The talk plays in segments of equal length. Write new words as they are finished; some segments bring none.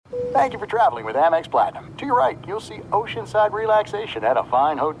Thank you for traveling with Amex Platinum. To your right, you'll see oceanside relaxation at a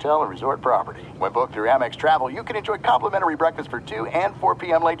fine hotel and resort property. When booked through Amex Travel, you can enjoy complimentary breakfast for 2 and 4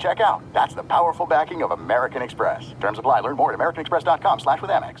 p.m. late checkout. That's the powerful backing of American Express. Terms apply. Learn more at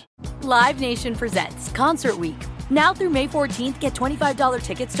americanexpress.com/withAmex. Live Nation presents Concert Week. Now through May 14th, get $25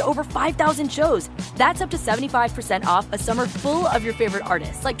 tickets to over 5,000 shows. That's up to 75% off a summer full of your favorite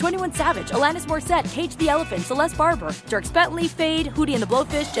artists like 21 Savage, Alanis Morissette, Cage the Elephant, Celeste Barber, Dierks Bentley, Fade, Hootie and the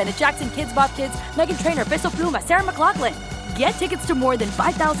Blowfish, Janet Jackson, Kids Bop Kids, Meghan Trainor, Peso Pluma, Sarah McLachlan. Get tickets to more than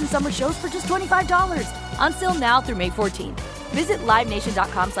 5,000 summer shows for just $25. On sale now through May 14th. Visit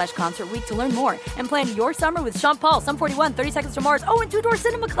LiveNation.com/Concert Week to learn more and plan your summer with Sean Paul, Sum 41, 30 Seconds to Mars, and Two Door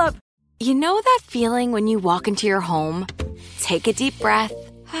Cinema Club. You know that feeling when you walk into your home, take a deep breath,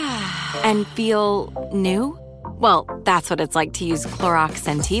 and feel new? Well, that's what it's like to use Clorox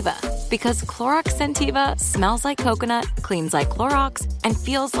Scentiva. Because Clorox Scentiva smells like coconut, cleans like Clorox, and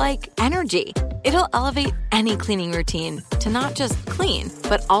feels like energy. It'll elevate any cleaning routine to not just clean,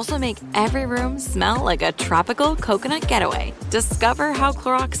 but also make every room smell like a tropical coconut getaway. Discover how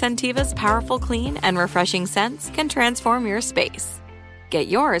Clorox Scentiva's powerful clean and refreshing scents can transform your space. Get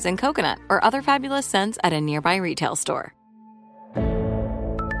yours in coconut or other fabulous scents at a nearby retail store.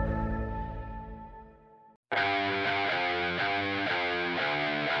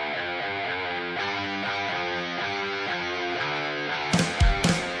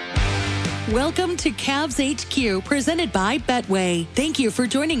 Welcome to CavsHQ, presented by Betway. Thank you for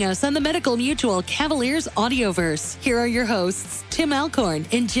joining us on the Medical Mutual Cavaliers Audioverse. Here are your hosts, Tim Alcorn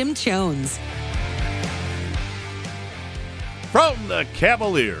and Jim Jones. From the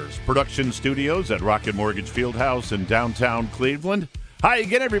Cavaliers production studios at Rocket Mortgage Fieldhouse in downtown Cleveland. Hi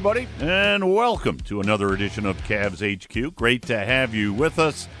again, everybody, and welcome to another edition of CavsHQ. Great to have you with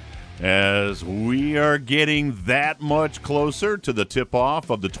us as we are getting that much closer to the tip-off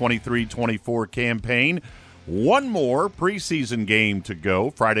of the 23-24 campaign. One more preseason game to go.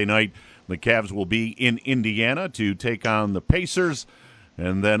 Friday night, the Cavs will be in Indiana to take on the Pacers.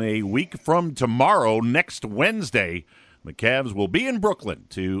 And then a week from tomorrow, next Wednesday, the Cavs will be in Brooklyn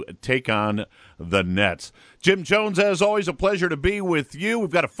to take on the Nets. Jim Jones, as always, a pleasure to be with you. We've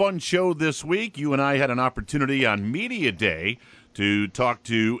got a fun show this week. You and I had an opportunity on Media Day to talk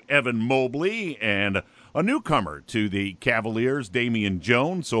to Evan Mobley and a newcomer to the Cavaliers, Damian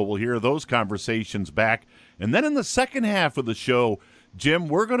Jones. So we'll hear those conversations back. And then in the second half of the show, Jim,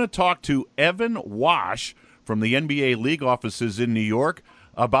 we're going to talk to Evan Wash from the NBA League offices in New York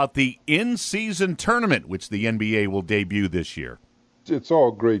about the in-season tournament, which the NBA will debut this year. It's all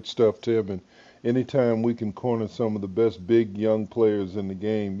great stuff, Tim, and anytime we can corner some of the best big young players in the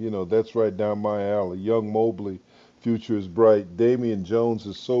game, you know, that's right down my alley. Young Mobley, future is bright. Damian Jones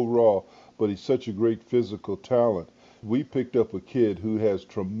is so raw, but he's such a great physical talent. We picked up a kid who has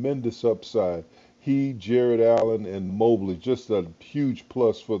tremendous upside. He, Jared Allen, and Mobley, just a huge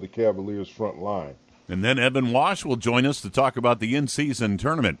plus for the Cavaliers front line. And then Evan Wash will join us to talk about the in-season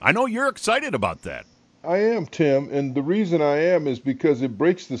tournament. I know you're excited about that. I am, Tim, and the reason I am is because it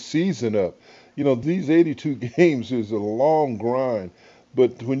breaks the season up. You know, these 82 games is a long grind,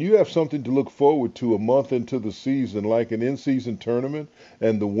 but when you have something to look forward to a month into the season, like an in-season tournament,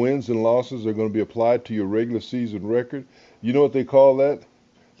 and the wins and losses are going to be applied to your regular season record, you know what they call that?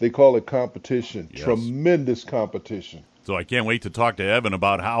 They call it competition. Yes. Tremendous competition. So I can't wait to talk to Evan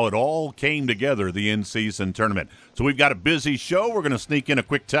about how it all came together, the in-season tournament. So we've got a busy show. We're going to sneak in a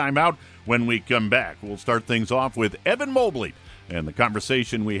quick timeout when we come back. We'll start things off with Evan Mobley and the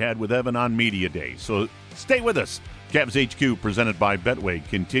conversation we had with Evan on Media Day. So stay with us. CavsHQ, presented by Betway,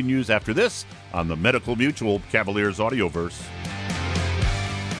 continues after this on the Medical Mutual Cavaliers Audioverse.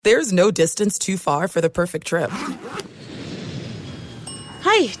 There's no distance too far for the perfect trip.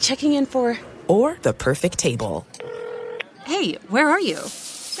 Hi, checking in for... Or the perfect table. Hey, where are you?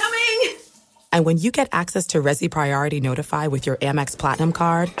 Coming! And when you get access to Resi Priority Notify with your Amex Platinum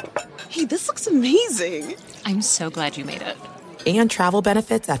card... Hey, this looks amazing! I'm so glad you made it. And travel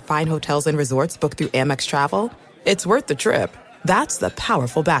benefits at fine hotels and resorts booked through Amex Travel, it's worth the trip. That's the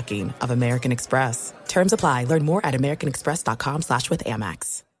powerful backing of American Express. Terms apply. Learn more at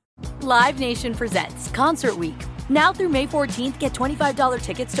americanexpress.com/withAmex. Live Nation presents Concert Week. Now through May 14th, get $25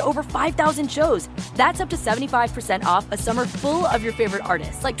 tickets to over 5,000 shows. That's up to 75% off a summer full of your favorite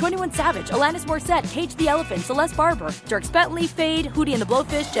artists like 21 Savage, Alanis Morissette, Cage the Elephant, Celeste Barber, Dierks Bentley, Fade, Hootie and the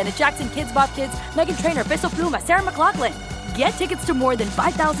Blowfish, Janet Jackson, Kids Bop Kids, Meghan Trainor, Peso Pluma, Sarah McLachlan. Get tickets to more than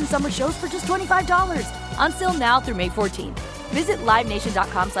 5,000 summer shows for just $25. On sale now through May 14th. Visit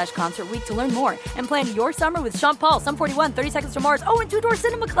LiveNation.com/Concert Week to learn more and plan your summer with Sean Paul, Sum 41, 30 Seconds to Mars, and Two Door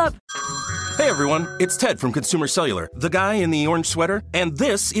Cinema Club. Hey everyone, it's Ted from Consumer Cellular, the guy in the orange sweater, and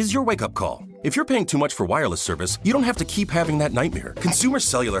this is your wake-up call. If you're paying too much for wireless service, you don't have to keep having that nightmare. Consumer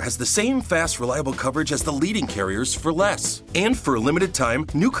Cellular has the same fast, reliable coverage as the leading carriers for less. And for a limited time,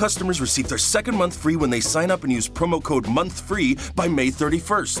 new customers receive their second month free when they sign up and use promo code MONTHFREE by May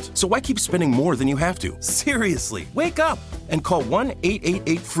 31st. So why keep spending more than you have to? Seriously, wake up and call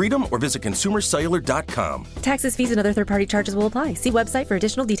 1-888-FREEDOM or visit consumercellular.com. Taxes, fees, and other third-party charges will apply. See website for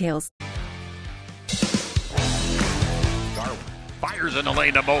additional details. Darwin fires in the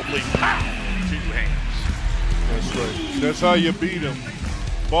lane to Mobley. Pow! Two hands. That's right. That's how you beat him.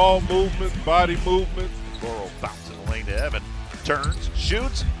 Ball movement, body movement. Goro bounces in the lane to Evan. Turns,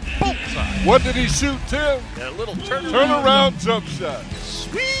 shoots, bullseye. What did he shoot, Tim? A little turnaround jump shot.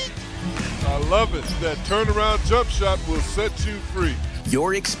 Sweet. I love it. That turnaround jump shot will set you free.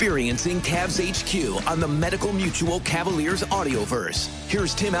 You're experiencing CavsHQ on the Medical Mutual Cavaliers Audioverse.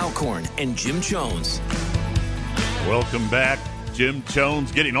 Here's Tim Alcorn and Jim Jones. Welcome back. Jim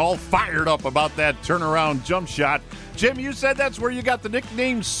Jones getting all fired up about that turnaround jump shot. Jim, you said that's where you got the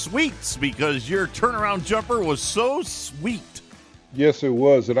nickname Sweets because your turnaround jumper was so sweet. Yes, it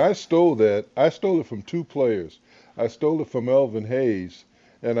was. And I stole that. I stole it from two players. I stole it from Elvin Hayes,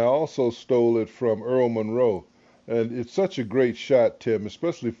 and I also stole it from Earl Monroe. And it's such a great shot, Tim,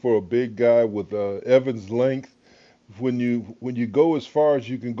 especially for a big guy with Evan's length. When you go as far as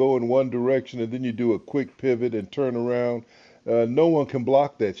you can go in one direction and then you do a quick pivot and turn around, no one can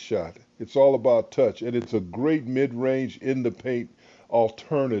block that shot. It's all about touch, and it's a great mid-range in the paint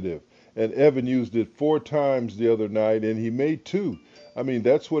alternative. And Evan used it 4 times the other night, and he made 2. I mean,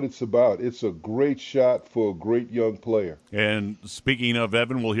 that's what it's about. It's a great shot for a great young player. And speaking of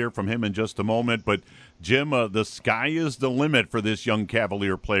Evan, we'll hear from him in just a moment. But, Jim, the sky is the limit for this young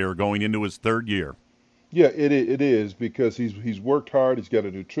Cavalier player going into his 3rd year. Yeah, it is because he's worked hard. He's got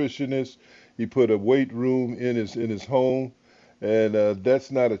a nutritionist. He put a weight room in his home. And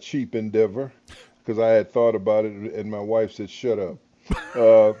that's not a cheap endeavor, because I had thought about it, and my wife said, "Shut up."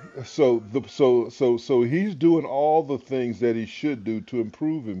 So he's doing all the things that he should do to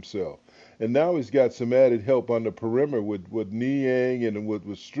improve himself. And now he's got some added help on the perimeter with Niang and with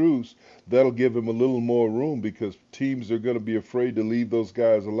Strus. That'll give him a little more room because teams are going to be afraid to leave those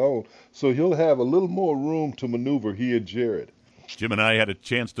guys alone. So he'll have a little more room to maneuver, he and Jared. Jim and I had a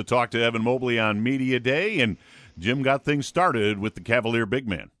chance to talk to Evan Mobley on Media Day, and Jim got things started with the Cavalier big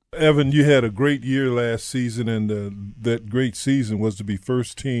man. Evan, you had a great year last season, and that great season was to be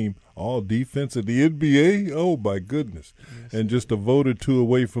first team all defense of the NBA. Oh, my goodness. Yes. And just a vote or 2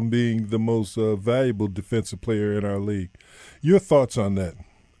 away from being the most valuable defensive player in our league. Your thoughts on that?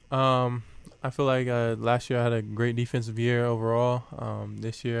 I feel like last year I had a great defensive year overall.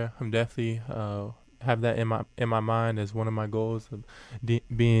 This year I'm definitely have that in my mind as one of my goals of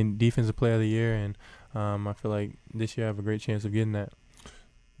being defensive player of the year, and I feel like this year I have a great chance of getting that.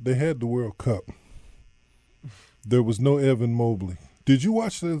 They had the World Cup. There was no Evan Mobley. Did you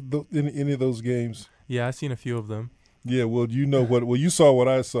watch any of those games? Yeah, I seen a few of them. Yeah, well, you know what? Well, you saw what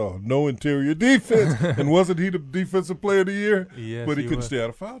I saw. No interior defense, and wasn't he the defensive player of the year? Yes, but he couldn't stay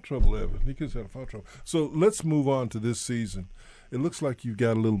out of foul trouble, Evan. He couldn't stay out of foul trouble. So let's move on to this season. It looks like you've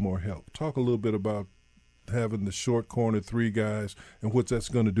got a little more help. Talk a little bit about having the short corner 3 guys and what that's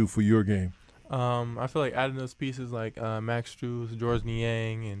going to do for your game. I feel like adding those pieces like Max Strus, George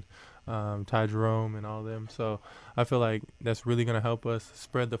Niang, and Ty Jerome and all of them. So I feel like that's really going to help us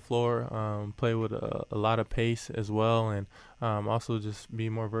spread the floor, play with a lot of pace as well, and also just be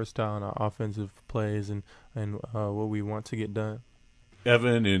more versatile in our offensive plays and what we want to get done.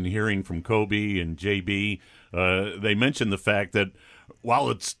 Evan, in hearing from Kobe and JB, they mentioned the fact that while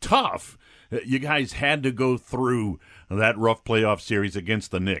it's tough, you guys had to go through that rough playoff series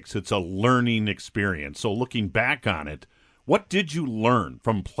against the Knicks. It's a learning experience. So looking back on it, what did you learn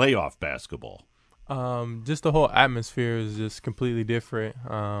from playoff basketball? Just the whole atmosphere is just completely different.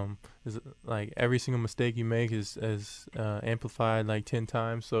 It's like every single mistake you make is amplified like 10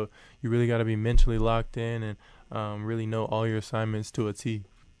 times. So you really got to be mentally locked in and really know all your assignments to a T.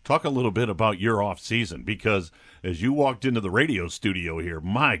 Talk a little bit about your off season, because as you walked into the radio studio here,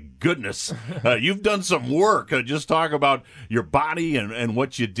 my goodness, you've done some work. Just talk about your body and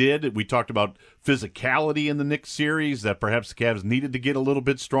what you did. We talked about physicality in the Knicks series, that perhaps the Cavs needed to get a little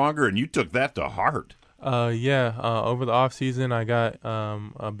bit stronger, and you took that to heart. Over the off season, I got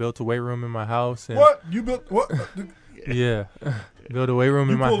built a weight room in my house. And what? You built what? Yeah, built a weight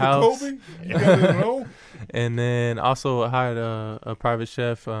room in my house. You got it at home? And then also hired a private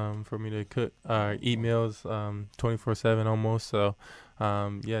chef for me to cook, eat meals 24/7 almost. So,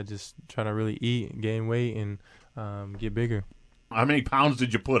 just trying to really eat, gain weight, and get bigger. How many pounds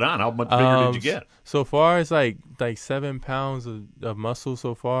did you put on? How much bigger did you get? So far, it's like 7 pounds of muscle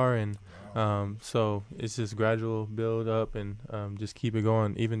so far, and so it's just gradual build up and just keep it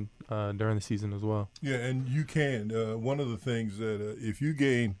going, even during the season as well. Yeah, and you can. One of the things that if you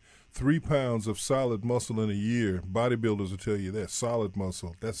gain 3 pounds of solid muscle in a year, bodybuilders will tell you that solid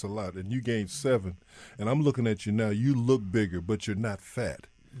muscle, that's a lot. And you gain 7. And I'm looking at you now. You look bigger, but you're not fat.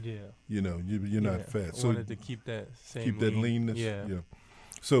 Yeah. You're not fat. I wanted to keep that same keep that leanness. Yeah.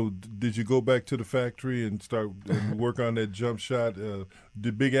 So did you go back to the factory and start and work on that jump shot?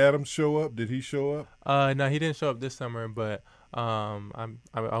 Did Big Adams show up? Did he show up? No, he didn't show up this summer, but I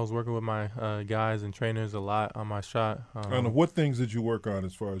was working with my guys and trainers a lot on my shot. What things did you work on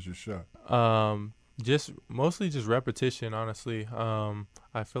as far as your shot? Mostly just repetition, honestly.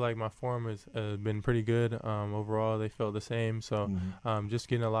 I feel like my form has been pretty good overall. They felt the same, so just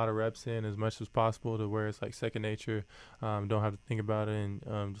getting a lot of reps in as much as possible to where it's like second nature. Don't have to think about it,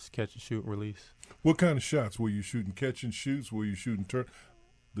 and just catch and shoot, release. What kind of shots were you shooting? Catch and shoots? Were you shooting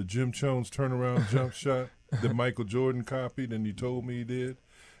the Jim Jones turnaround jump shot that Michael Jordan copied and he told me he did?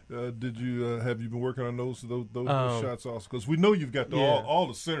 Have you been working on those shots also? Because we know you've got all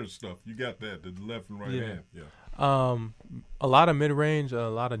the center stuff. You got that, the left and right hand. Yeah. A lot of mid range, a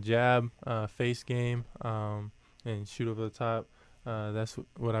lot of jab, face game, and shoot over the top. That's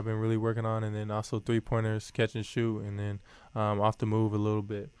what I've been really working on, and then also 3-pointers, catch and shoot, and then off the move a little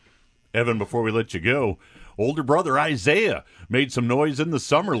bit. Evan, before we let you go, older brother Isaiah made some noise in the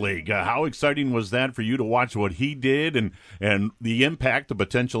Summer League. How exciting was that for you to watch what he did and the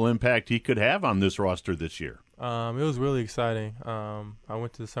potential impact he could have on this roster this year? It was really exciting. I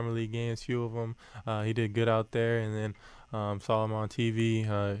went to the Summer League games, few of them. He did good out there, and then saw him on TV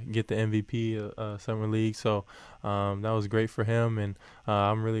get the MVP Summer League. So that was great for him, and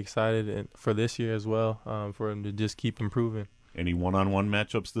I'm really excited for this year as well for him to just keep improving. Any one-on-one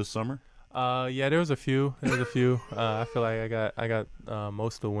matchups this summer? Yeah, there was a few. I feel like I got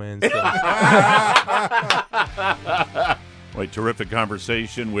most of the wins. So. Wait, terrific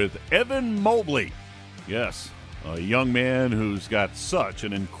conversation with Evan Mobley. Yes, a young man who's got such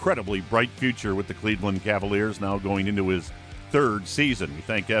an incredibly bright future with the Cleveland Cavaliers, now going into his 3rd season. We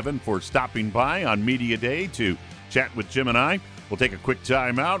thank Evan for stopping by on Media Day to chat with Jim and I. We'll take a quick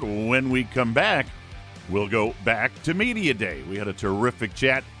time out. When we come back, we'll go back to Media Day. We had a terrific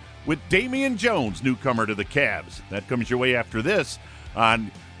chat with Damian Jones, newcomer to the Cavs. That comes your way after this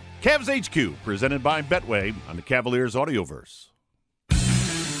on CavsHQ, presented by Betway on the Cavaliers Audioverse.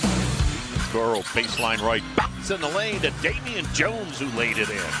 Goro baseline right, bounce in the lane to Damian Jones, who laid it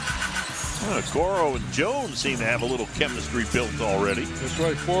in. Goro and Jones seem to have a little chemistry built already. That's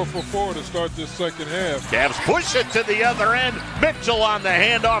right, 4 for 4 to start this second half. Cavs push it to the other end. Mitchell on the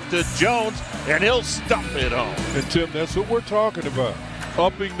handoff to Jones, and he'll stump it home. And Tim, that's what we're talking about.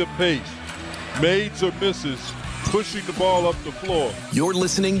 Upping the pace. Mades or misses, pushing the ball up the floor. You're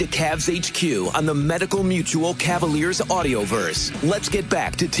listening to CavsHQ on the Medical Mutual Cavaliers Audioverse. Let's get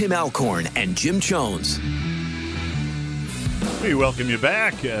back to Tim Alcorn and Jim Jones. We welcome you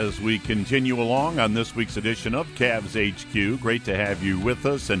back as we continue along on this week's edition of CavsHQ. Great to have you with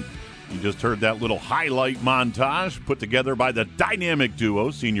us, and you just heard that little highlight montage put together by the dynamic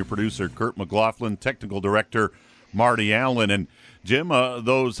duo, senior producer Kurt McLaughlin, technical director Marty Allen. And Jim,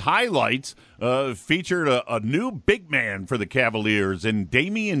 those highlights featured a new big man for the Cavaliers in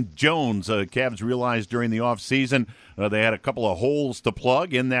Damian Jones. Cavs realized during the offseason they had a couple of holes to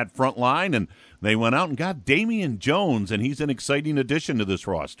plug in that front line, and they went out and got Damian Jones, and he's an exciting addition to this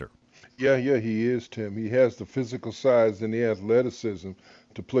roster. Yeah, he is, Tim. He has the physical size and the athleticism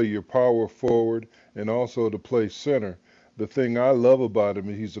to play your power forward and also to play center. The thing I love about him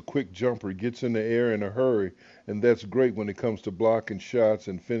is he's a quick jumper. He gets in the air in a hurry, and that's great when it comes to blocking shots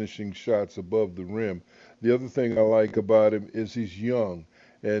and finishing shots above the rim. The other thing I like about him is he's young,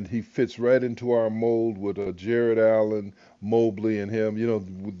 and he fits right into our mold with Jared Allen, Mobley, and him. You know,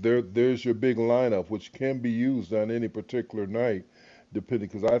 there's your big lineup, which can be used on any particular night, depending,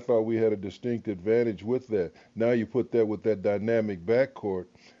 because I thought we had a distinct advantage with that. Now you put that with that dynamic backcourt,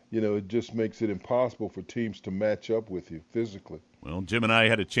 you know, it just makes it impossible for teams to match up with you physically. Well, Jim and I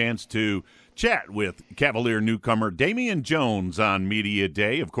had a chance to chat with Cavalier newcomer Damian Jones on Media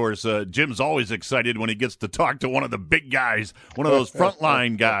Day. Of course, Jim's always excited when he gets to talk to one of the big guys, one of those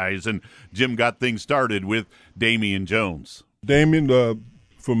frontline guys, and Jim got things started with Damian Jones. Damian,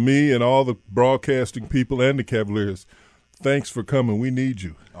 for me and all the broadcasting people and the Cavaliers, thanks for coming. We need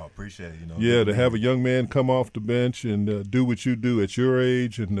you. Oh, appreciate it. You know, yeah, to have a young man come off the bench and do what you do at your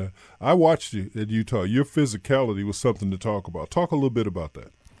age. And I watched you at Utah. Your physicality was something to talk about. Talk a little bit about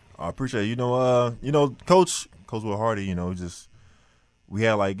that. I appreciate it. You know, Coach Will Hardy, you know, just we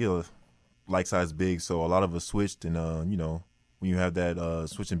had like size big, so a lot of us switched, and when you have that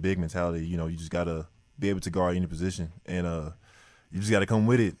switching big mentality, you just gotta be able to guard any position, and you just gotta come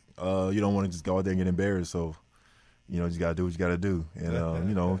with it. You don't want to just go out there and get embarrassed, so you just gotta do what you gotta do,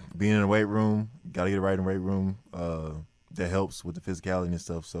 and being in the weight room, gotta get it right in the weight room. That helps with the physicality and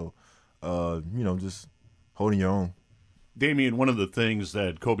stuff. So, just holding your own. Damian, one of the things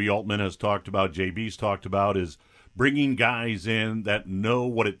that Kobe Altman has talked about, JB's talked about, is bringing guys in that know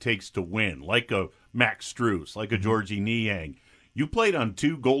what it takes to win, like a Max Strus, like a Georgie Niang. You played on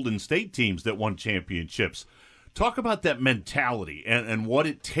 2 Golden State teams that won championships. Talk about that mentality and what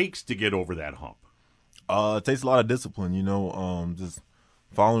it takes to get over that hump. It takes a lot of discipline, just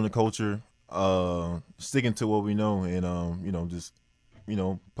following the culture, sticking to what we know, and, just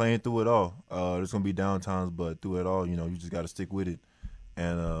playing through it all. There's going to be down times, but through it all, you just got to stick with it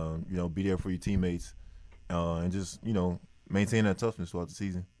and, be there for your teammates and just, maintain that toughness throughout the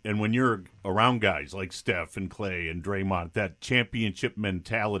season. And when you're around guys like Steph and Clay and Draymond, that championship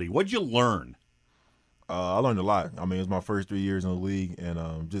mentality, what'd you learn? I learned a lot. I mean, it was my first 3 years in the league,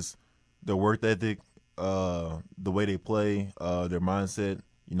 and just their work ethic, the way they play, their mindset,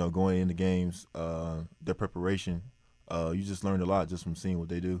 going into games, their preparation. You just learned a lot just from seeing what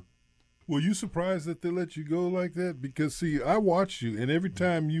they do. Were you surprised that they let you go like that? Because, see, I watched you, and every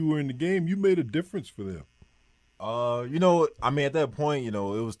time you were in the game, you made a difference for them. At that point, it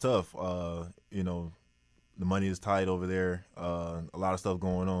was tough. The money is tight over there, a lot of stuff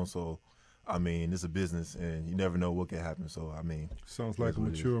going on. So, it's a business, and you never know what can happen. So, sounds like a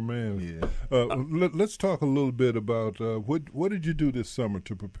mature man. Yeah. Let's talk a little bit about what did you do this summer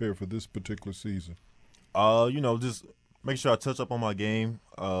to prepare for this particular season? Just make sure I touch up on my game.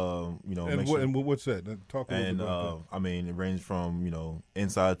 And what's that? Talk a little bit about that. It ranged from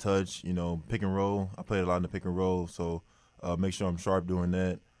inside touch, pick and roll. I played a lot in the pick and roll, so make sure I'm sharp doing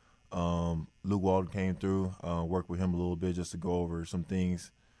that. Luke Walton came through, worked with him a little bit just to go over some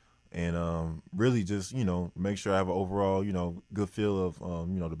things, and really just make sure I have an overall good feel of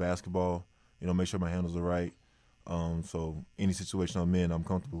the basketball. Make sure my handles are right. So any situation I'm in, I'm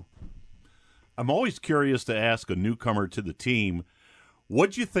comfortable. I'm always curious to ask a newcomer to the team,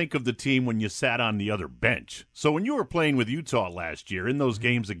 what'd you think of the team when you sat on the other bench? So when you were playing with Utah last year in those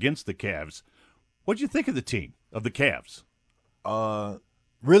games against the Cavs, what'd you think of the team, of the Cavs?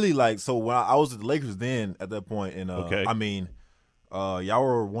 Really, so when I was at the Lakers then at that point, and okay. Y'all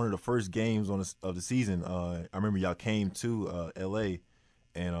were one of the first games of the season. I remember y'all came to L.A.,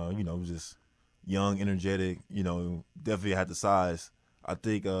 and, it was just young, energetic, definitely had the size. I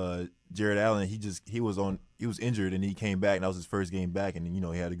think Jared Allen, he was injured and he came back, and that was his first game back, and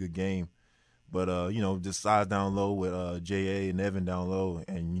he had a good game. But just size down low with J.A. and Evan down low,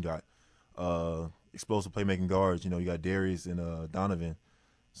 and you got explosive playmaking guards. You got Darius and Donovan.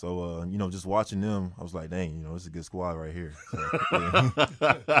 So just watching them, I was like, dang, it's a good squad right here. So,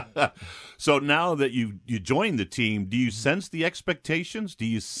 yeah. So now that you joined the team, do you sense the expectations? Do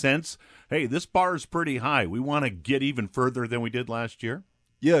you sense, hey, this bar is pretty high, we want to get even further than we did last year?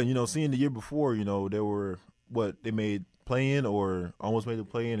 Yeah, seeing the year before, they were they made play-in or almost made the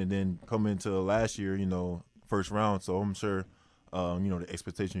play-in, and then come into last year, first round. So I'm sure, the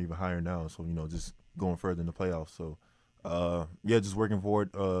expectation is even higher now. So just going further in the playoffs. So. Just working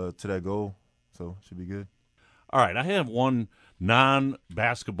forward to that goal, so it should be good. All right, I have one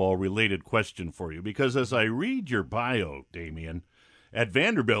non-basketball related question for you, because as I read your bio, Damian, at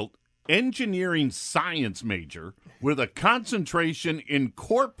Vanderbilt, engineering science major with a concentration in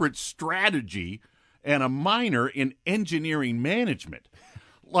corporate strategy and a minor in engineering management.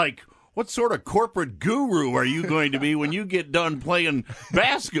 Like, what sort of corporate guru are you going to be when you get done playing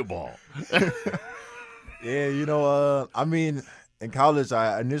basketball? Yeah, in college,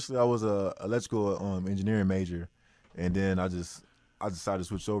 I was a electrical engineering major, and then I decided to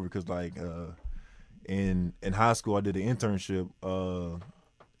switch over because in high school I did an internship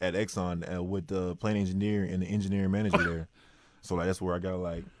at Exxon with the plant engineer and the engineering manager there. So that's where I got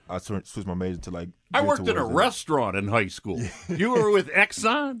I switched my major to I worked at a restaurant in high school. Yeah. You were with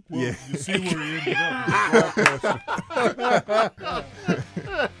Exxon? Well, yeah. You see where he ended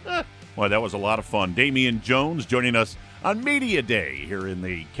up. Well, that was a lot of fun. Damian Jones joining us on Media Day here in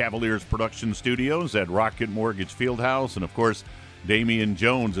the Cavaliers production studios at Rocket Mortgage Fieldhouse. And, of course, Damian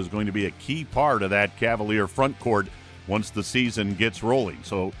Jones is going to be a key part of that Cavalier front court once the season gets rolling.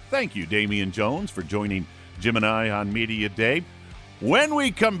 So thank you, Damian Jones, for joining Jim and I on Media Day. When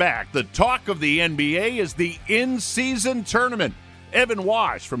we come back, the talk of the NBA is the in-season tournament. Evan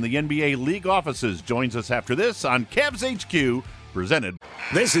Wash from the NBA League offices joins us after this on CavsHQ, presented.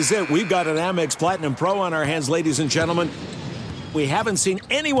 This is it. We've got an Amex Platinum Pro on our hands, ladies and gentlemen. We haven't seen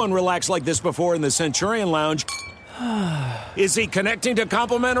anyone relax like this before in the Centurion Lounge. Is he connecting to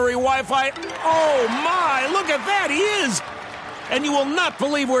complimentary Wi-Fi? Oh, my! Look at that! He is! And you will not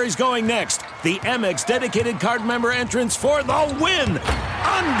believe where he's going next. The Amex dedicated card member entrance for the win!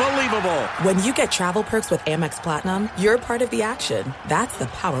 Unbelievable! When you get travel perks with Amex Platinum, you're part of the action. That's the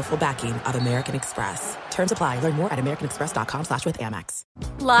powerful backing of American Express. Terms apply. Learn more at americanexpress.com/withAmex.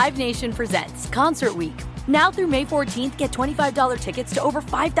 Live Nation presents Concert Week. Now through May 14th, get $25 tickets to over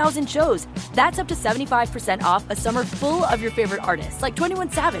 5,000 shows. That's up to 75% off a summer full of your favorite artists like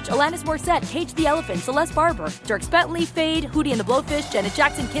 21 Savage, Alanis Morissette, Cage the Elephant, Celeste Barber, Dierks Bentley, Fade, Hootie and the Blowfish, Janet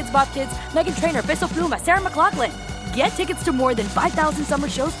Jackson, Kids Bop Kids, Meghan Trainor, Peso Pluma, Sarah McLachlan. Get tickets to more than 5,000 summer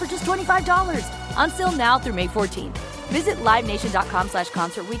shows for just $25. Until now through May 14th. Visit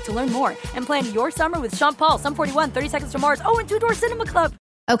LiveNation.com/Concert Week to learn more and plan your summer with Sean Paul, Sum 41, 30 Seconds to Mars, and Two Door Cinema Club.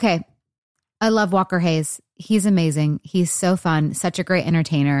 Okay. I love Walker Hayes. He's amazing. He's so fun, such a great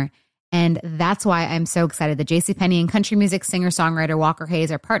entertainer. And that's why I'm so excited that JCPenney and country music singer-songwriter Walker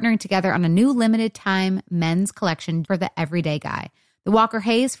Hayes are partnering together on a new limited time men's collection for the everyday guy. The Walker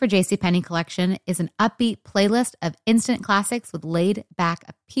Hayes for JCPenney collection is an upbeat playlist of instant classics with laid-back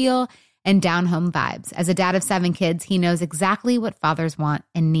appeal and down-home vibes. As a dad of 7 kids, he knows exactly what fathers want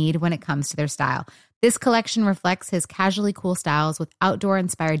and need when it comes to their style. This collection reflects his casually cool styles with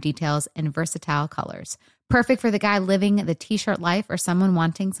outdoor-inspired details and versatile colors. Perfect for the guy living the t-shirt life or someone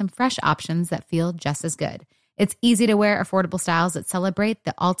wanting some fresh options that feel just as good. It's easy to wear, affordable styles that celebrate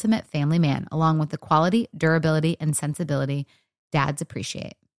the ultimate family man, along with the quality, durability, and sensibility dads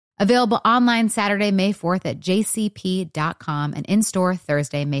appreciate. Available online Saturday, May 4th at jcp.com and in-store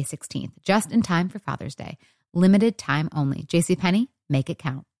Thursday, May 16th, just in time for Father's Day. Limited time only. JCPenney, make it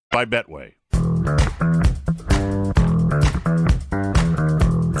count. By Betway.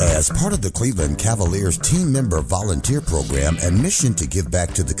 As part of the Cleveland Cavaliers team member volunteer program and mission to give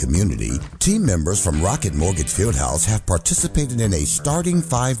back to the community, team members from Rocket Mortgage Fieldhouse have participated in a starting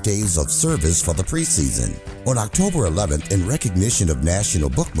 5 days of service for the preseason. On October 11th, in recognition of National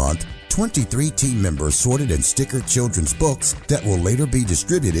Book Month, 23 team members sorted and stickered children's books that will later be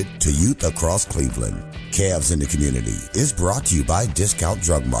distributed to youth across Cleveland. Cavs in the Community is brought to you by Discount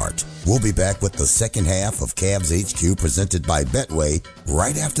Drug Mart. We'll be back with the second half of Cavs HQ presented by Betway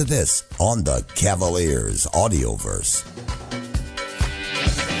right after this on the Cavaliers Audioverse.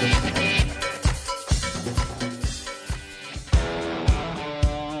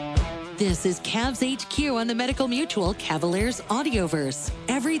 This is Cavs HQ on the Medical Mutual Cavaliers Audioverse.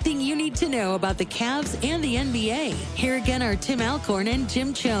 Everything you need to know about the Cavs and the NBA. Here again are Tim Alcorn and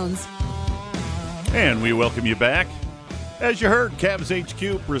Jim Jones. And we welcome you back. As you heard, Cavs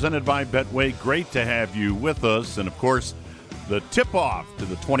HQ presented by Betway. Great to have you with us. And, of course, the tip-off to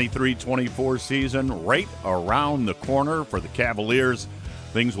the 23-24 season right around the corner for the Cavaliers.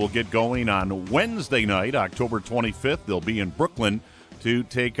 Things will get going on Wednesday night, October 25th. They'll be in Brooklyn to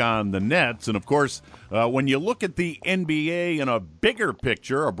take on the Nets. And, of course, when you look at the NBA in a bigger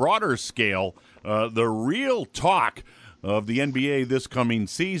picture, a broader scale, the real talk of the NBA this coming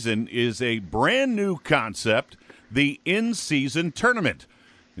season is a brand new concept, the in-season tournament.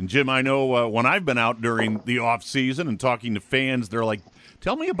 And, Jim, I know when I've been out during the off-season and talking to fans, they're like,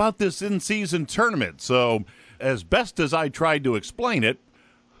 tell me about this in-season tournament. So as best as I tried to explain it,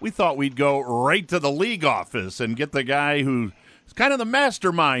 we thought we'd go right to the league office and get the guy who is kind of the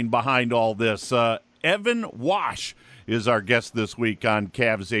mastermind behind all this. Evan Wash is our guest this week on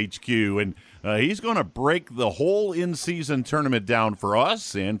Cavs HQ, and he's going to break the whole in-season tournament down for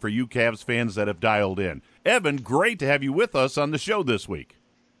us and for you Cavs fans that have dialed in. Evan, great to have you with us on the show this week.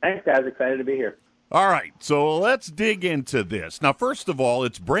 Thanks, guys. Excited to be here. All right, so let's dig into this. Now, first of all,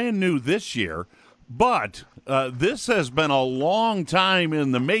 it's brand new this year, but this has been a long time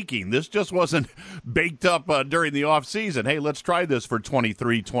in the making. This just wasn't baked up during the offseason. Hey, let's try this for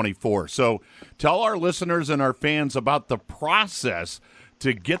 23-24. So tell our listeners and our fans about the process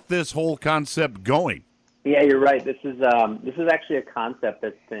to get this whole concept going. Yeah, you're right. This is actually a concept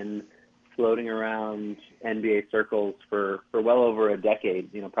that's been floating around NBA circles for well over a decade,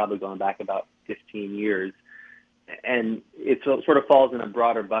 probably going back about 15 years. And it sort of falls in a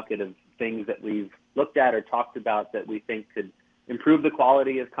broader bucket of things that we've looked at or talked about that we think could improve the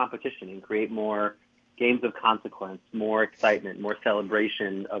quality of competition and create more games of consequence, more excitement, more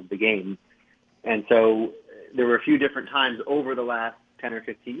celebration of the game. And so there were a few different times over the last 10 or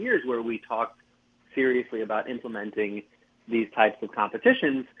 15 years where we talked seriously about implementing these types of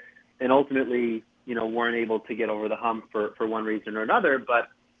competitions and ultimately, weren't able to get over the hump for one reason or another. But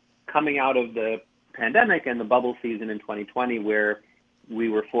coming out of the pandemic and the bubble season in 2020, where we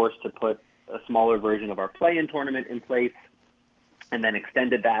were forced to put a smaller version of our play-in tournament in place, and then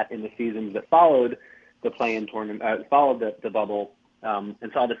extended that in the seasons that followed the play-in tournament, followed the bubble,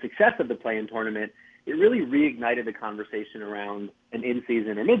 and saw the success of the play-in tournament, it really reignited the conversation around an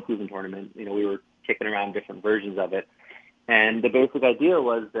in-season or mid-season tournament. We were kicking around different versions of it. And the basic idea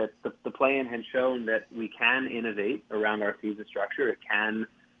was that the play-in had shown that we can innovate around our season structure. It can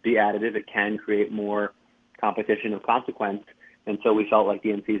be additive. It can create more competition of consequence. And so we felt like the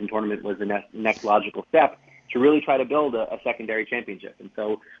in-season tournament was the next logical step to really try to build a secondary championship. And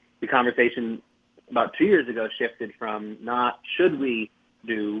so the conversation about 2 years ago shifted from not should we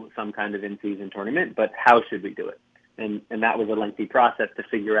do some kind of in-season tournament, but how should we do it? And that was a lengthy process to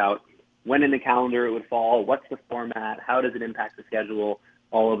figure out when in the calendar it would fall, what's the format, how does it impact the schedule,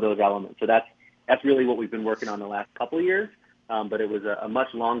 all of those elements. So that's really what we've been working on the last couple of years, but it was a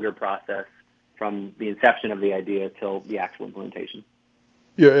much longer process from the inception of the idea till the actual implementation.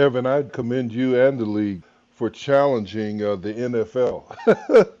 Yeah, Evan, I'd commend you and the league for challenging the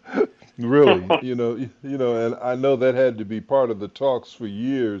NFL. Really, and I know that had to be part of the talks for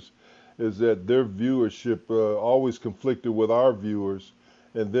years, is that their viewership always conflicted with our viewers,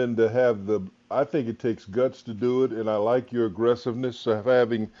 and then to have I think it takes guts to do it, and I like your aggressiveness of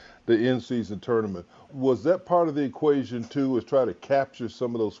having the in-season tournament. Was that part of the equation too, was try to capture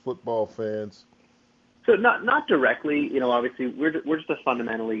some of those football fans? So not directly, obviously we're just a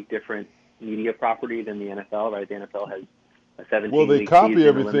fundamentally different media property than the NFL, right? The NFL has a 17-week Well, they copy season,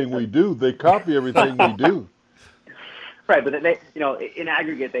 everything we do. They copy everything we do. Right, but they, in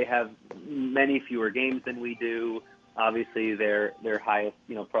aggregate, they have many fewer games than we do. Obviously, their highest,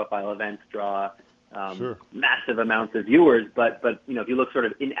 profile events draw massive amounts of viewers. But if you look sort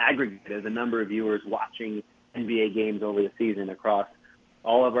of in aggregate, the number of viewers watching NBA games over the season across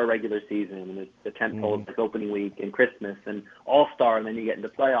all of our regular season, and the tentpoles like opening week and Christmas and All-Star, and then you get into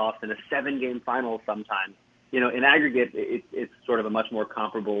playoffs and a 7-game final sometimes. In aggregate, it's sort of a much more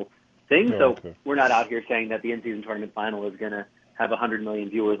comparable thing. So we're not out here saying that the in-season tournament final is going to have 100 million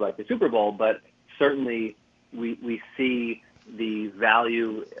viewers like the Super Bowl, but certainly we see the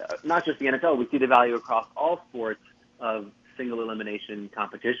value, not just the NFL, we see the value across all sports of single elimination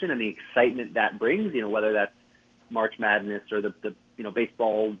competition and the excitement that brings, whether that's March Madness or the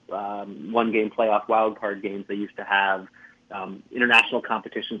baseball one-game playoff wildcard games they used to have, international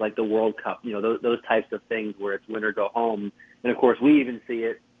competitions like the World Cup, those types of things where it's win or go home. And, of course, we even see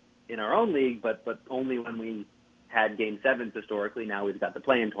it in our own league, but only when we had Game 7s historically. Now we've got the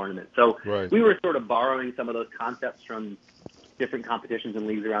play-in tournament. So we were sort of borrowing some of those concepts from different competitions and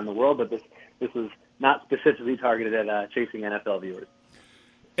leagues around the world, but this was not specifically targeted at chasing NFL viewers.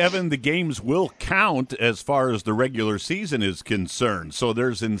 Evan, the games will count as far as the regular season is concerned, so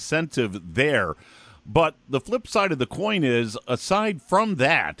there's incentive there. But the flip side of the coin is, aside from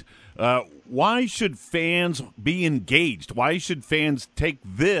that, why should fans be engaged? Why should fans take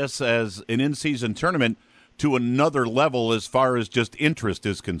this as an in-season tournament to another level as far as just interest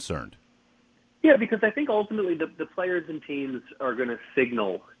is concerned? Yeah, because I think ultimately the players and teams are going to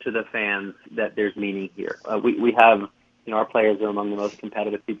signal to the fans that there's meaning here. We have, our players are among the most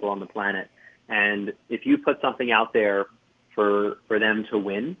competitive people on the planet. And if you put something out there for them to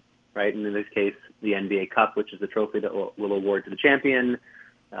win, right, and in this case, the NBA Cup, which is the trophy that will award to the champion,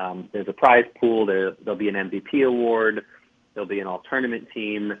 there's a prize pool, there'll be an MVP award, there'll be an all-tournament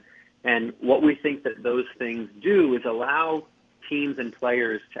team. And what we think that those things do is allow teams and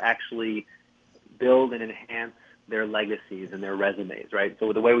players to actually build and enhance their legacies and their resumes, right?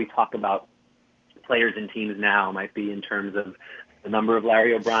 So the way we talk about players and teams now might be in terms of the number of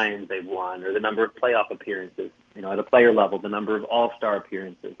Larry O'Briens they've won, or the number of playoff appearances, at a player level, the number of all-star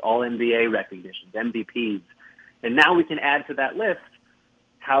appearances, all NBA recognitions, MVPs. And now we can add to that list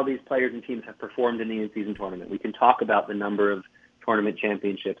how these players and teams have performed in the in-season tournament. We can talk about the number of tournament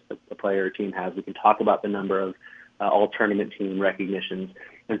championships that the player or team has. We can talk about the number of all-tournament team recognitions.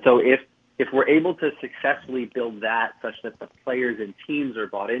 And so if we're able to successfully build that such that the players and teams are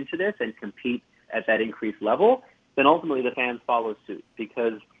bought into this and compete at that increased level, then ultimately the fans follow suit,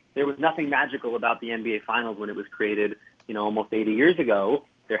 because there was nothing magical about the NBA Finals when it was created, almost 80 years ago.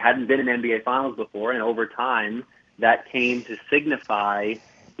 There hadn't been an NBA Finals before, and over time that came to signify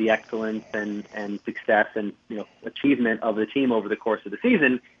the excellence and success and achievement of the team over the course of the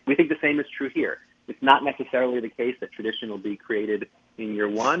season. We think the same is true here. It's not necessarily the case that tradition will be created in year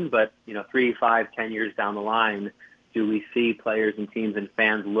one, but 3, 5, 10 years down the line, do we see players and teams and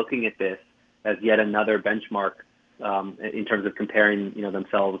fans looking at this as yet another benchmark in terms of comparing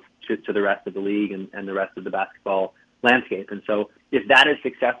themselves to the rest of the league and the rest of the basketball landscape? And so if that is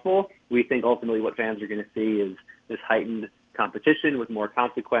successful, we think ultimately what fans are going to see is this heightened competition with more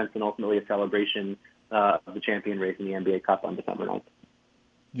consequence and ultimately a celebration of the champion race in the NBA Cup on December 9th.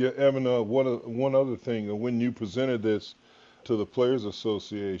 Yeah, Evan, one other thing. When you presented this to the Players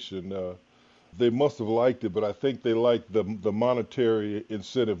Association, they must have liked it, but I think they liked the monetary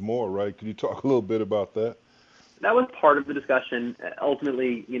incentive more, right? Can you talk a little bit about that? That was part of the discussion.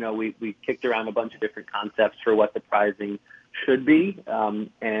 Ultimately, we kicked around a bunch of different concepts for what the prizing should be,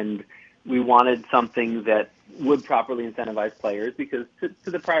 and we wanted something that would properly incentivize players because to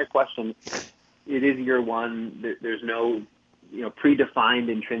the prior question, it is year one. There's no predefined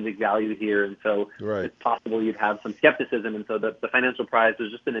intrinsic value here, and so It's possible you'd have some skepticism, and so the financial prize was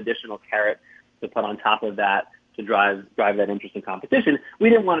just an additional carrot to put on top of that to drive that interest in competition.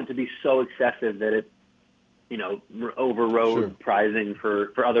 We didn't want it to be so excessive that it overrode prizing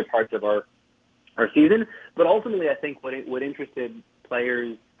for other parts of our season. But ultimately, I think what interested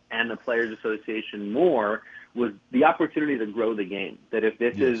players and the Players Association more was the opportunity to grow the game. That if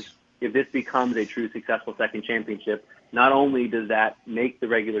this becomes a true successful second championship, not only does that make the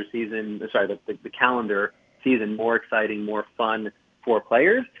regular season, the calendar season more exciting, more fun for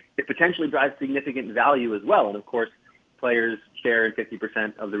players, it potentially drives significant value as well. And of course, players share in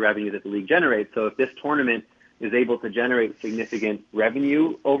 50% of the revenue that the league generates. So if this tournament is able to generate significant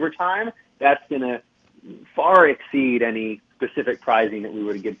revenue over time, that's going to far exceed any specific prizing that we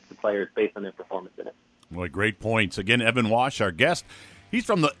would give to players based on their performance in it. Well, great points. Again, Evan Wash, our guest. He's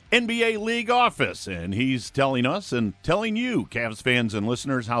from the NBA League office, and he's telling us and telling you, Cavs fans and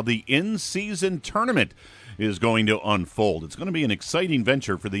listeners, how the in-season tournament is going to unfold. It's going to be an exciting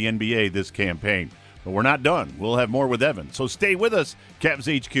venture for the NBA this campaign. But we're not done. We'll have more with Evan. So stay with us.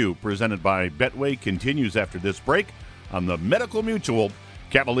 CavsHQ, presented by Betway, continues after this break on the Medical Mutual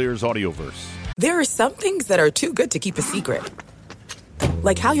Cavaliers Audioverse. There are some things that are too good to keep a secret.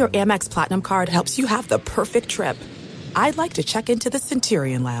 Like how your Amex Platinum card helps you have the perfect trip. I'd like to check into the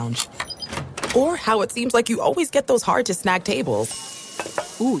Centurion Lounge. Or how it seems like you always get those hard-to-snag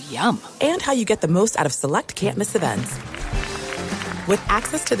tables. Ooh, yum. And how you get the most out of select can't-miss events. With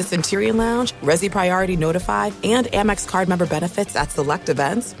access to the Centurion Lounge, Resi Priority Notified, and Amex card member benefits at select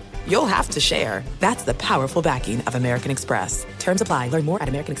events, you'll have to share. That's the powerful backing of American Express. Terms apply. Learn more at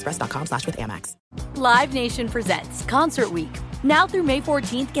americanexpress.com/withAmex. Live Nation presents Concert Week. Now through May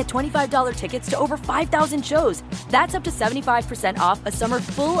 14th, get $25 tickets to over 5,000 shows. That's up to 75% off a summer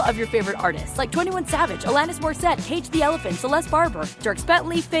full of your favorite artists like 21 Savage, Alanis Morissette, Cage the Elephant, Celeste Barber, Dierks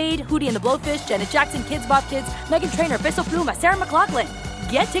Bentley, Fade, Hootie and the Blowfish, Janet Jackson, Kids Bop Kids, Meghan Trainor, Peso Pluma, Sarah McLachlan.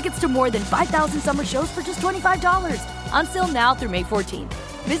 Get tickets to more than 5,000 summer shows for just $25. Until now through May 14th.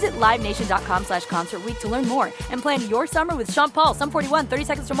 Visit LiveNation.com/Concert Week to learn more and plan your summer with Sean Paul, Sum 41, 30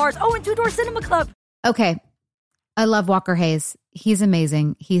 Seconds to Mars, and Two Door Cinema Club. Okay. I love Walker Hayes. He's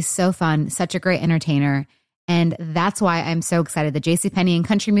amazing. He's so fun, such a great entertainer. And that's why I'm so excited that JCPenney and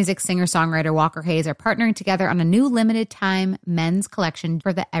country music singer-songwriter Walker Hayes are partnering together on a new limited-time men's collection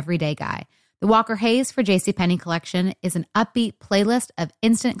for the everyday guy. The Walker Hayes for JCPenney collection is an upbeat playlist of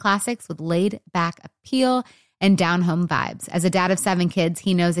instant classics with laid-back appeal and down-home vibes. As a dad of 7 kids,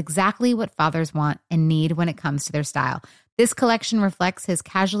 he knows exactly what fathers want and need when it comes to their style. This collection reflects his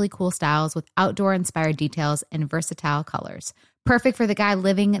casually cool styles with outdoor-inspired details and versatile colors. Perfect for the guy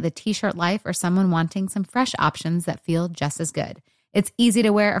living the t-shirt life or someone wanting some fresh options that feel just as good. It's easy to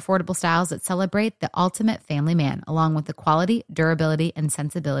wear, affordable styles that celebrate the ultimate family man, along with the quality, durability, and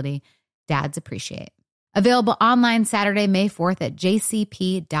sensibility dads appreciate. Available online Saturday, May 4th at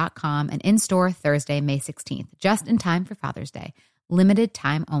jcp.com and in-store Thursday, May 16th, just in time for Father's Day. Limited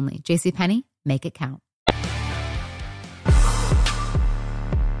time only. JCPenney, make it count.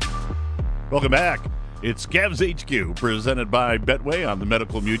 Welcome back. It's CavsHQ, presented by Betway on the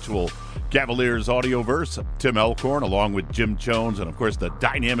Medical Mutual Cavaliers Audioverse. Tim Elkhorn, along with Jim Jones, and of course the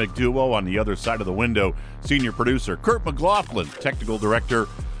dynamic duo on the other side of the window, senior producer Kurt McLaughlin, technical director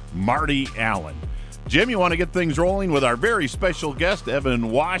Marty Allen. Jim, you want to get things rolling with our very special guest,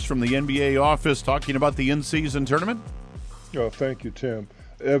 Evan Wash from the NBA office, talking about the in-season tournament? Oh, thank you, Tim.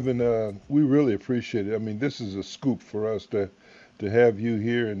 Evan, we really appreciate it. I mean, this is a scoop for us to have you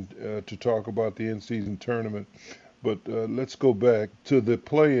here and to talk about the in-season tournament. But let's go back to the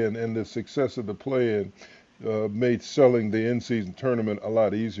play-in, and the success of the play-in made selling the in-season tournament a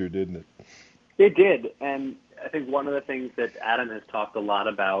lot easier, didn't it? It did, and I think one of the things that Adam has talked a lot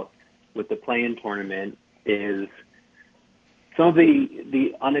about with the play-in tournament is some of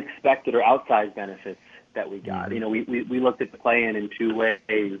the unexpected or outsized benefits that we got. Mm-hmm. You know, we looked at the play-in in 2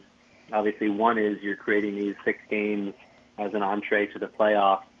 ways. Obviously, one is you're creating these 6 games as an entree to the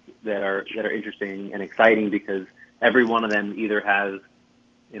playoffs that are interesting and exciting because every one of them either has,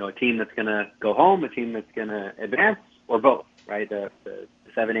 you know, a team that's going to go home, a team that's going to advance, or both, right? The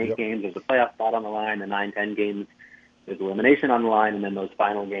 7-8 games, there's a playoff spot on the line. The 9-10 games, there's elimination on the line, and then those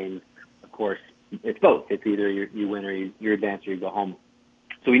final games, of course, it's both. It's either you win or you advance or you go home.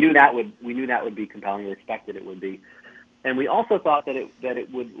 So we knew that would be compelling. We expected it would be, and we also thought that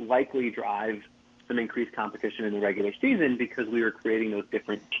it would likely drive some increased competition in the regular season because we were creating those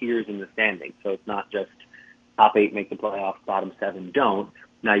different tiers in the standings. So it's not just top 8 make the playoffs, bottom 7 don't.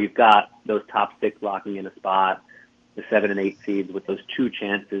 Now you've got those top 6 locking in a spot, the 7 and 8 seeds with those 2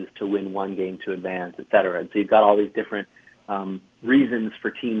 chances to win 1 game to advance, et cetera. And so you've got all these different reasons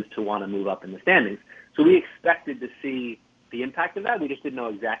for teams to want to move up in the standings. So we expected to see the impact of that. We just didn't know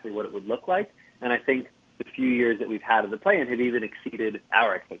exactly what it would look like. And I think the few years that we've had of the play-in have even exceeded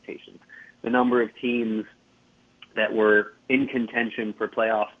our expectations. The number of teams that were in contention for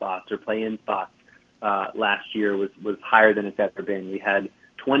playoff spots or play-in spots last year was higher than it's ever been. We had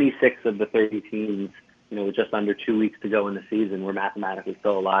 26 of the 30 teams, with just under 2 weeks to go in the season, were mathematically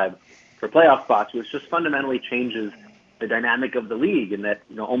still alive for playoff spots, which just fundamentally changes the dynamic of the league, and that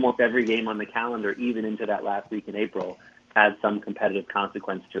almost every game on the calendar, even into that last week in April, had some competitive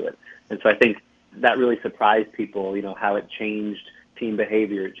consequence to it. And so I think that really surprised people, how it changed team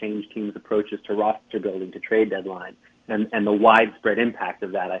behavior, it changed teams' approaches to roster building, to trade deadline, and the widespread impact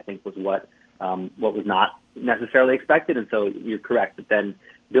of that, I think, was what was not necessarily expected. And so you're correct, but then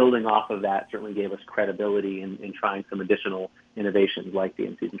building off of that certainly gave us credibility in trying some additional innovations like the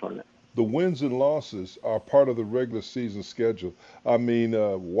in-season tournament. The wins and losses are part of the regular season schedule. I mean,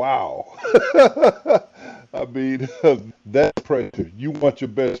 wow. I mean, that pressure. You want your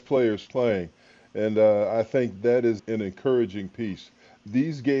best players playing. And I think that is an encouraging piece.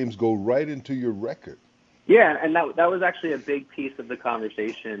 These games go right into your record. Yeah, and that was actually a big piece of the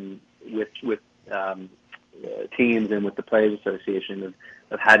conversation with teams and with the Players Association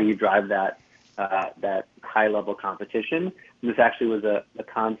of how do you drive that high-level competition. And this actually was a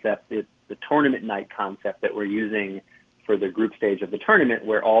concept, the tournament night concept that we're using for the group stage of the tournament,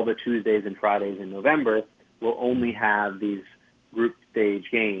 where all the Tuesdays and Fridays in November will only have these group stage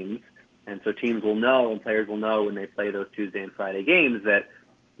games. And so teams will know and players will know when they play those Tuesday and Friday games that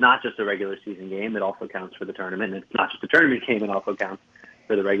not just a regular season game, it also counts for the tournament. And it's not just a tournament game, it also counts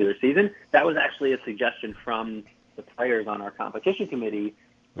for the regular season. That was actually a suggestion from the players on our competition committee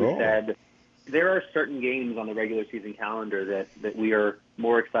who said there are certain games on the regular season calendar that we are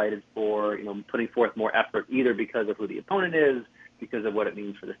more excited for, putting forth more effort, either because of who the opponent is, because of what it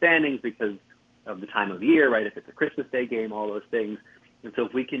means for the standings, because of the time of year, right? If it's a Christmas Day game, all those things. And so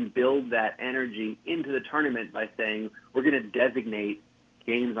if we can build that energy into the tournament by saying we're going to designate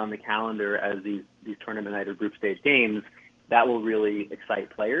games on the calendar as these tournament night or group stage games, that will really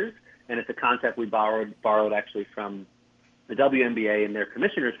excite players. And it's a concept we borrowed actually from the WNBA and their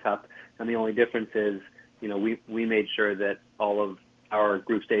Commissioner's Cup. And the only difference is, we made sure that all of our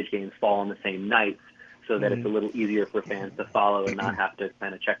group stage games fall on the same nights so that it's a little easier for fans to follow and not have to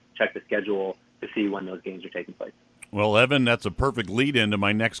kind of check the schedule to see when those games are taking place. Well, Evan, that's a perfect lead-in to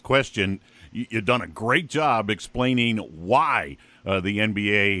my next question. You've done a great job explaining why the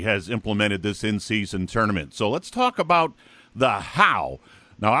NBA has implemented this in-season tournament. So let's talk about the how.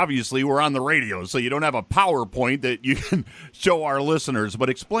 Now, obviously, we're on the radio, so you don't have a PowerPoint that you can show our listeners, but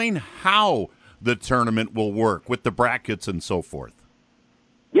explain how the tournament will work with the brackets and so forth.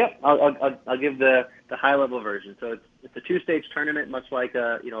 Yep, I'll give the high-level version. So it's a 2-stage tournament, much like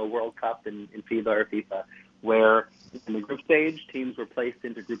a World Cup in FIBA or FIFA, where in the group stage, teams were placed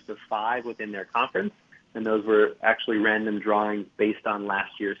into groups of 5 within their conference, and those were actually random drawings based on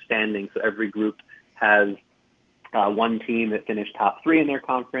last year's standings. So every group has one team that finished top 3 in their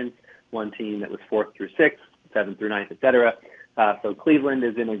conference, one team that was 4th through 6th, 7th through 9th, et cetera. So Cleveland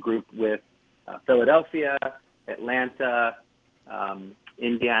is in a group with Philadelphia, Atlanta,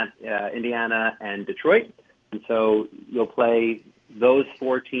 Indiana, and Detroit. And so you'll play those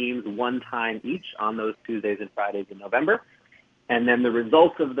 4 teams one time each on those Tuesdays and Fridays in November. And then the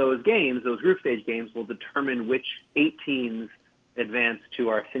results of those games, those group stage games, will determine which 8 teams advance to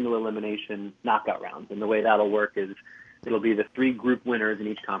our single elimination knockout rounds. And the way that'll work is it'll be the 3 group winners in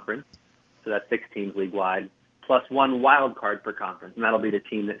each conference, so that's 6 teams league-wide, plus 1 wild card per conference. And that'll be the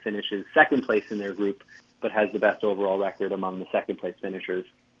team that finishes second place in their group but has the best overall record among the second-place finishers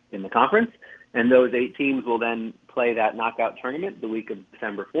in the conference. And those 8 teams will then play that knockout tournament the week of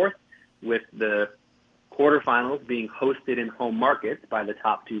December 4th, with the quarterfinals being hosted in home markets by the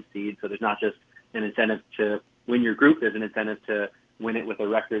top 2 seeds. So there's not just an incentive to win your group, there's an incentive to win it with a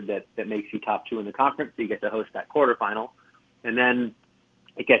record that makes you top 2 in the conference, so you get to host that quarterfinal. And then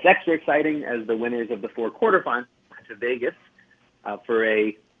it gets extra exciting as the winners of the 4 quarterfinals to Vegas for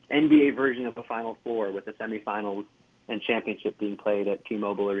a NBA version of the Final Four, with the semifinals and championship being played at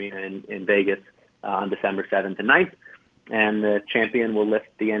T-Mobile Arena in Vegas on December 7th and 9th. And the champion will lift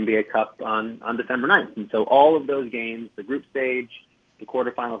the NBA Cup on December 9th. And so all of those games, the group stage, the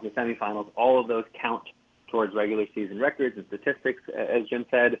quarterfinals, the semifinals, all of those count towards regular season records and statistics. As Jim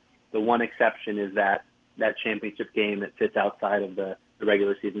said, the one exception is that championship game that sits outside of the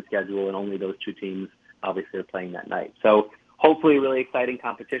regular season schedule, and only those two teams obviously are playing that night. So hopefully really exciting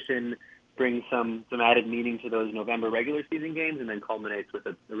competition, brings some added meaning to those November regular season games, and then culminates with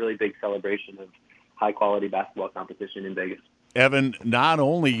a really big celebration of high-quality basketball competition in Vegas. Evan, not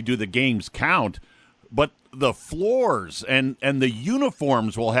only do the games count, but the floors and the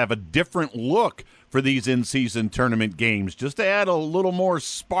uniforms will have a different look for these in-season tournament games, just to add a little more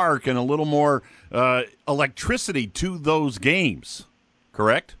spark and a little more electricity to those games,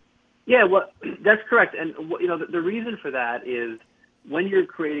 correct? Yeah, well, that's correct. And, the reason for that is when you're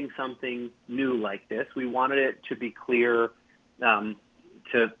creating something new like this, we wanted it to be clear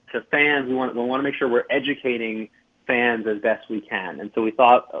to fans. We want to make sure we're educating fans as best we can. And so we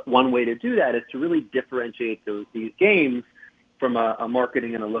thought one way to do that is to really differentiate these games from a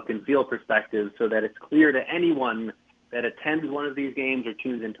marketing and a look and feel perspective, so that it's clear to anyone that attends one of these games or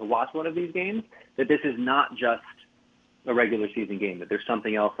tunes in to watch one of these games that this is not just a regular season game, that there's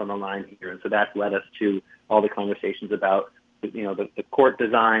something else on the line here. And so that's led us to all the conversations about, the court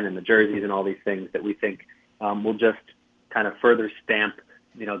design and the jerseys and all these things that we think will just kind of further stamp,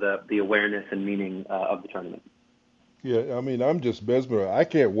 the awareness and meaning of the tournament. Yeah, I mean, I'm just mesmerized. I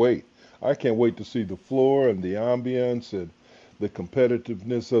can't wait. I can't wait to see the floor and the ambience and the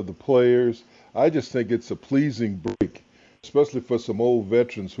competitiveness of the players. I just think it's a pleasing break, especially for some old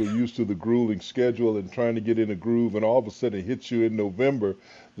veterans who are used to the grueling schedule and trying to get in a groove, and all of a sudden it hits you in November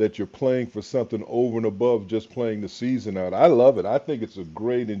that you're playing for something over and above just playing the season out. I love it. I think it's a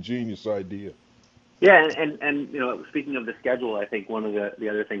great, ingenious idea. Yeah, and speaking of the schedule, I think one of the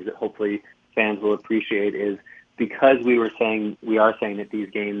other things that hopefully fans will appreciate is, because we are saying that these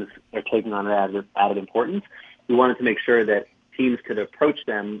games are taking on added importance, we wanted to make sure that teams could approach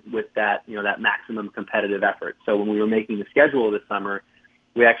them with that maximum competitive effort. So when we were making the schedule this summer,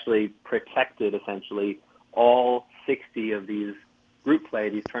 we actually protected essentially all 60 of these group play,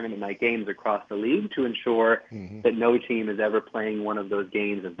 these tournament night games across the league, to ensure that no team is ever playing one of those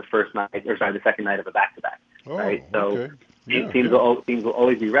games as the second night of a back-to-back. Right? So okay. teams will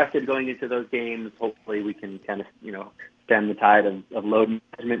always be rested going into those games. Hopefully we can kind of, stem the tide of load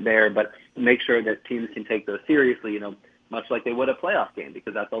management there, but make sure that teams can take those seriously, much like they would a playoff game,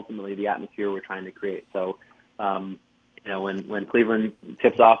 because that's ultimately the atmosphere we're trying to create. So, when Cleveland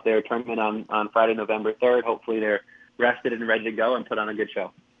tips off their tournament on Friday, November 3rd, hopefully they're rested and ready to go and put on a good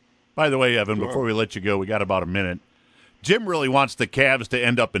show. By the way, Evan, before we let you go, we got about a minute. Jim really wants the Cavs to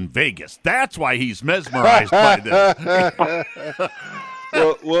end up in Vegas. That's why he's mesmerized by this.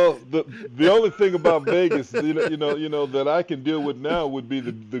 Well, the only thing about Vegas, that I can deal with now would be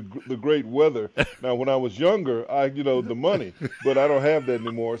the great weather. Now, when I was younger, the money, but I don't have that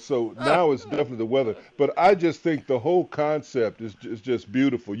anymore. So now it's definitely the weather. But I just think the whole concept is just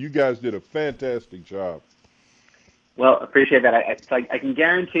beautiful. You guys did a fantastic job. Well, appreciate that. I can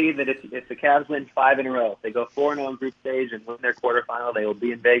guarantee that if the Cavs win 5 in a row, if they go 4-0 in group stage and win their quarterfinal, they will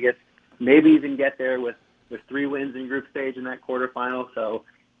be in Vegas. Maybe even get there with 3 wins in group stage in that quarterfinal. So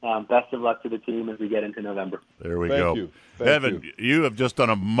best of luck to the team as we get into November. There we Thank go. you. Evan, you have just done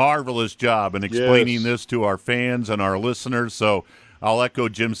a marvelous job in explaining this to our fans and our listeners. So I'll echo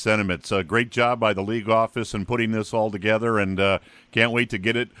Jim's sentiments. Great job by the league office in putting this all together, and can't wait to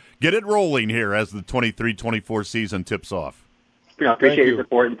get it rolling here as the 23-24 season tips off. Appreciate your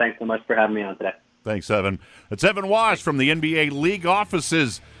support, and thanks so much for having me on today. Thanks, Evan. It's Evan Wash from the NBA league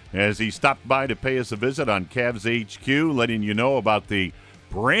offices as he stopped by to pay us a visit on CavsHQ, letting you know about the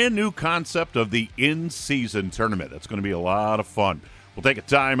brand new concept of the in-season tournament. That's going to be a lot of fun. We'll take a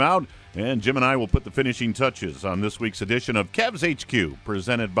time out, and Jim and I will put the finishing touches on this week's edition of CavsHQ,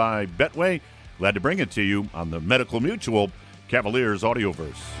 presented by Betway. Glad to bring it to you on the Medical Mutual Cavaliers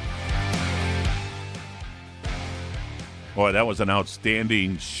Audioverse. Boy, that was an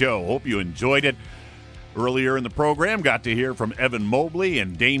outstanding show. Hope you enjoyed it. Earlier in the program, got to hear from Evan Mobley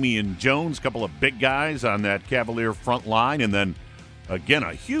and Damian Jones, a couple of big guys on that Cavalier front line. And then, again,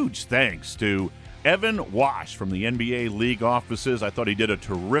 a huge thanks to Evan Wash from the NBA league offices. I thought he did a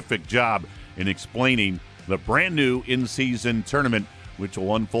terrific job in explaining the brand new in-season tournament, which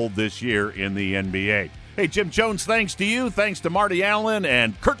will unfold this year in the NBA. Hey, Jim Jones, thanks to you. Thanks to Marty Allen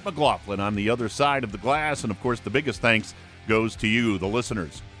and Kurt McLaughlin on the other side of the glass. And, of course, the biggest thanks goes to you, the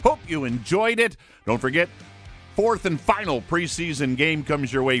listeners. Hope you enjoyed it. Don't forget, fourth and final preseason game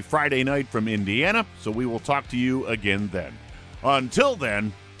comes your way Friday night from Indiana, so we will talk to you again then. Until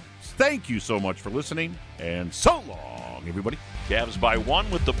then, thank you so much for listening, and so long, everybody. Cavs by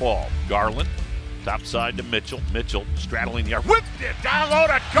 1 with the ball. Garland, top side to Mitchell. Mitchell straddling the arc. Whipped it down low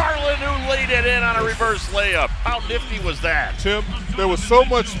to Garland, who laid it in on a reverse layup. How nifty was that? Tim, there was so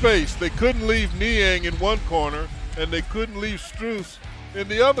much space. They couldn't leave Niang in one corner, and they couldn't leave Strus in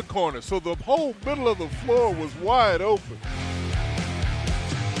the other corner. So the whole middle of the floor was wide open.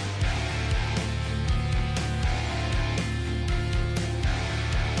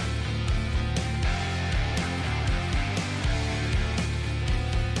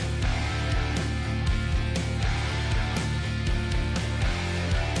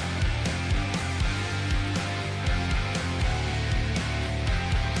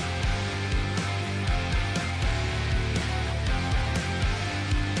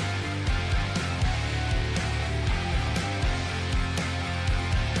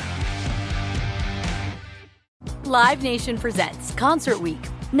 Live Nation presents Concert Week.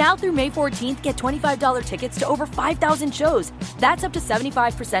 Now through May 14th, get $25 tickets to over 5,000 shows. That's up to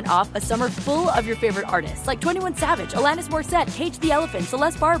 75% off a summer full of your favorite artists like 21 Savage, Alanis Morissette, Cage the Elephant,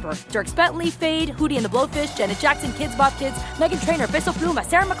 Celeste Barber, Dierks Bentley, Fade, Hootie and the Blowfish, Janet Jackson, Kids Bop Kids, Meghan Trainor, Bissell Pluma,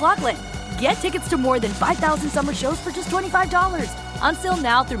 Sarah McLachlan. Get tickets to more than 5,000 summer shows for just $25. On sale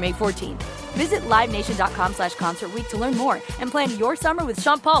now through May 14th. Visit LiveNation.com/Concert Week to learn more and plan your summer with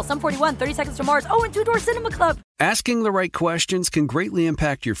Sean Paul, Sum 41, 30 Seconds to Mars, and Two Door Cinema Club. Asking the right questions can greatly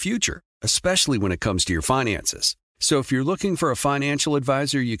impact your future, especially when it comes to your finances. So if you're looking for a financial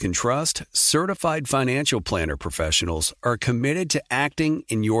advisor you can trust, certified financial planner professionals are committed to acting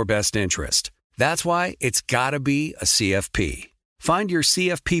in your best interest. That's why it's got to be a CFP. Find your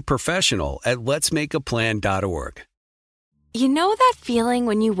CFP professional at letsmakeaplan.org. You know that feeling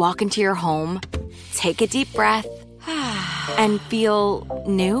when you walk into your home, take a deep breath, and feel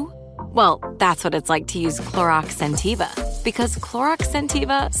new? Well, that's what it's like to use Clorox Scentiva. Because Clorox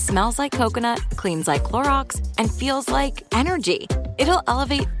Scentiva smells like coconut, cleans like Clorox, and feels like energy. It'll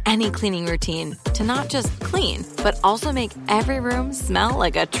elevate any cleaning routine to not just clean, but also make every room smell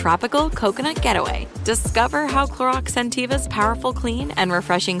like a tropical coconut getaway. Discover how Clorox Scentiva's powerful clean and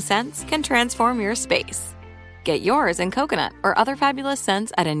refreshing scents can transform your space. Get yours in coconut or other fabulous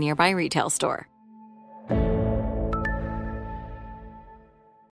scents at a nearby retail store.